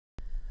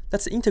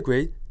Let's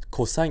integrate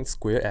cosine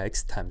square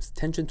x times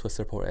tangent to a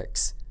third power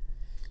x.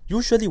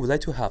 Usually we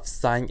like to have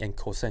sine and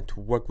cosine to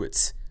work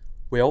with.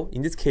 Well,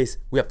 in this case,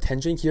 we have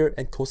tangent here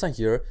and cosine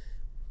here.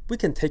 We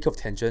can take off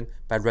tangent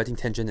by writing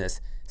tangent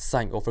as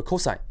sine over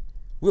cosine.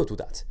 We'll do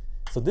that.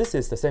 So this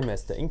is the same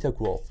as the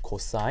integral of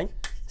cosine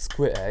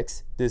square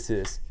x. This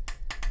is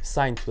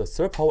sine to the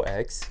third power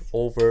x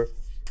over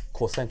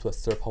cosine to the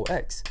third power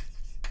x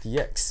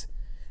dx.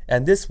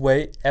 And this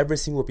way,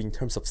 everything will be in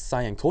terms of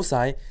sine and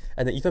cosine.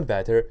 And then even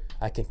better,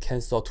 I can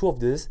cancel two of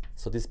this,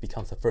 so this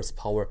becomes the first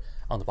power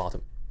on the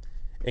bottom.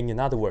 In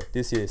other words,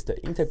 this is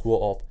the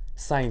integral of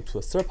sine to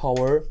the third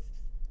power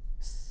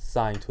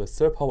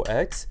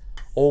x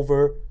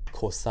over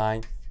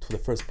cosine to the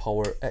first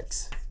power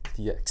x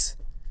dx.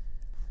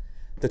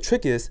 The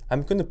trick is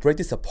I'm going to break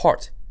this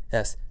apart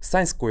as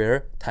sine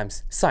squared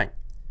times sine.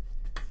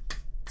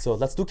 So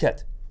let's look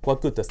at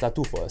what good does that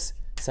do for us.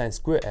 Sine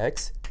squared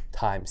x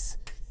times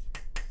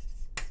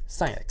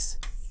sine x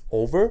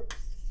over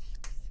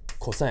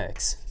cosine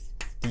x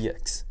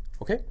dx.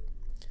 Okay?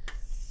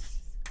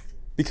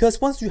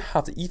 Because once you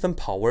have the even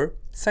power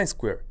sine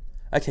squared,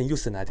 I can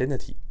use an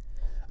identity.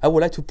 I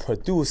would like to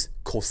produce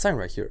cosine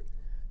right here.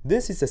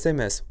 This is the same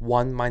as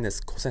 1 minus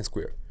cosine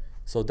squared.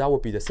 So that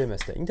would be the same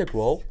as the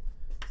integral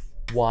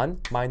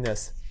 1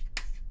 minus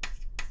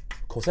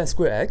cosine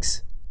square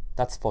x.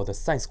 That's for the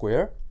sine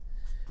square.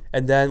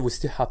 And then we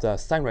still have the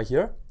sine right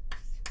here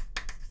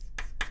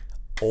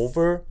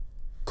over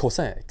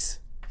cosine x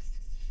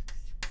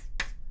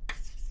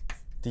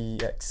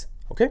dx.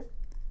 Okay?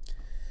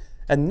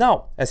 And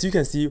now, as you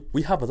can see,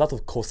 we have a lot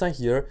of cosine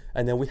here,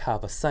 and then we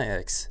have a sine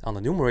x on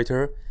the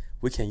numerator.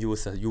 We can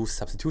use a u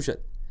substitution.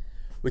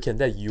 We can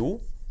let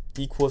u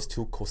equals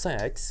to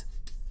cosine x,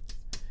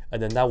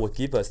 and then that will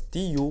give us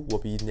du will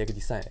be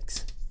negative sine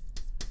x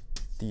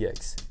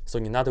dx. So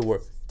in other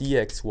words,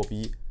 dx will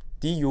be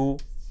du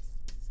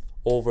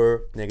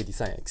over negative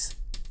sine x.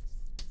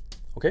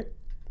 Okay?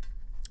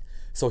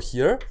 So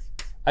here,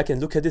 I can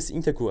look at this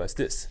integral as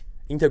this.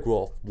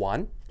 Integral of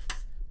 1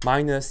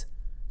 minus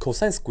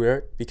cosine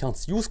squared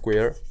becomes u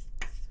squared,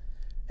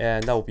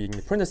 and that will be in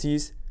the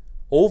parentheses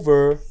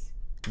over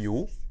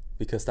u,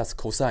 because that's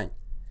cosine.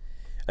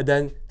 And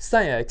then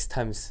sine x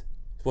times,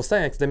 well,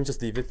 sine x, let me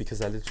just leave it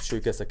because I need to show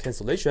you guys a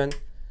cancellation.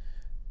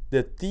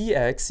 The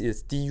dx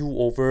is du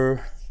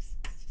over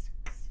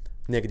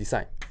negative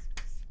sine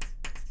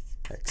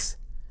x.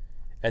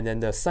 And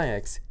then the sine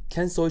x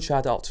cancel each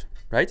other out,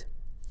 right?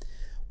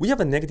 We have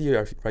a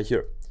negative right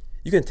here.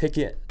 You can take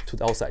it to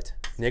the outside,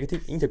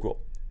 negative integral.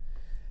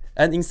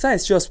 And inside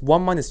it's just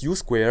 1 minus u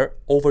squared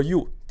over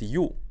u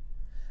du.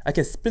 I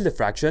can split the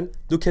fraction,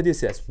 look at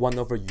this as 1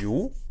 over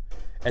u,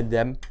 and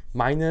then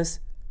minus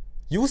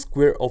u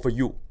squared over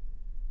u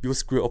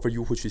squared over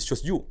u, which is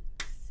just u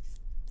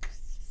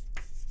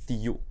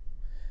du.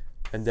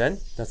 And then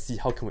let's see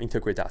how can we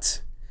integrate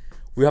that.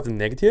 We have the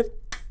negative.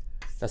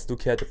 Let's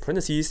look at the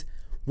parentheses.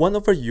 1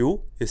 over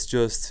u is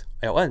just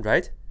ln,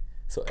 right?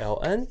 So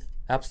ln,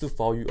 absolute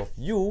value of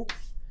u,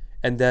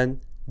 and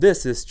then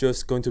this is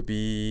just going to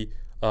be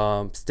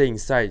stay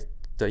inside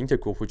the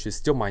integral, which is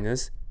still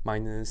minus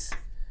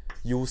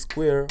u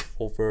squared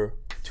over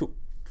 2.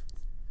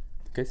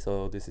 Okay,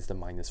 so this is the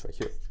minus right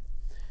here.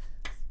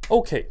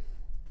 Okay,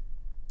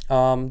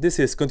 this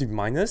is going to be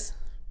minus.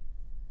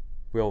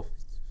 Well,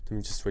 let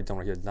me just write down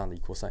right here, not the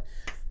equal sign.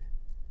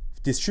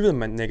 Distribute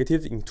the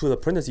negative into the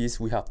parentheses,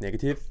 we have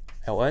negative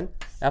ln,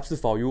 absolute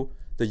value.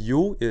 The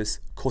u is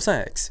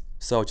cosine x,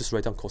 so I'll just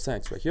write down cosine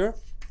x right here.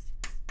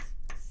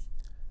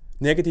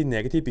 Negative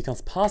negative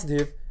becomes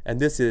positive, and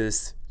this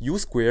is u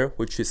squared,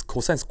 which is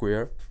cosine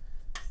squared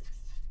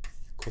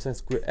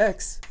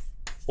x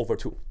over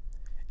 2.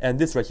 And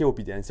this right here will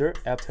be the answer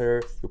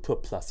after you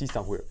put plus c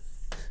somewhere.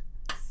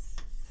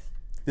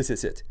 This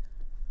is it.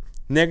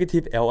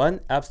 Negative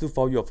ln, absolute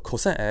value of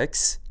cosine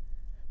x,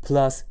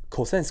 plus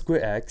cosine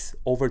square x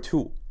over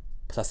 2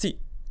 plus c.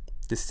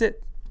 This is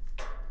it.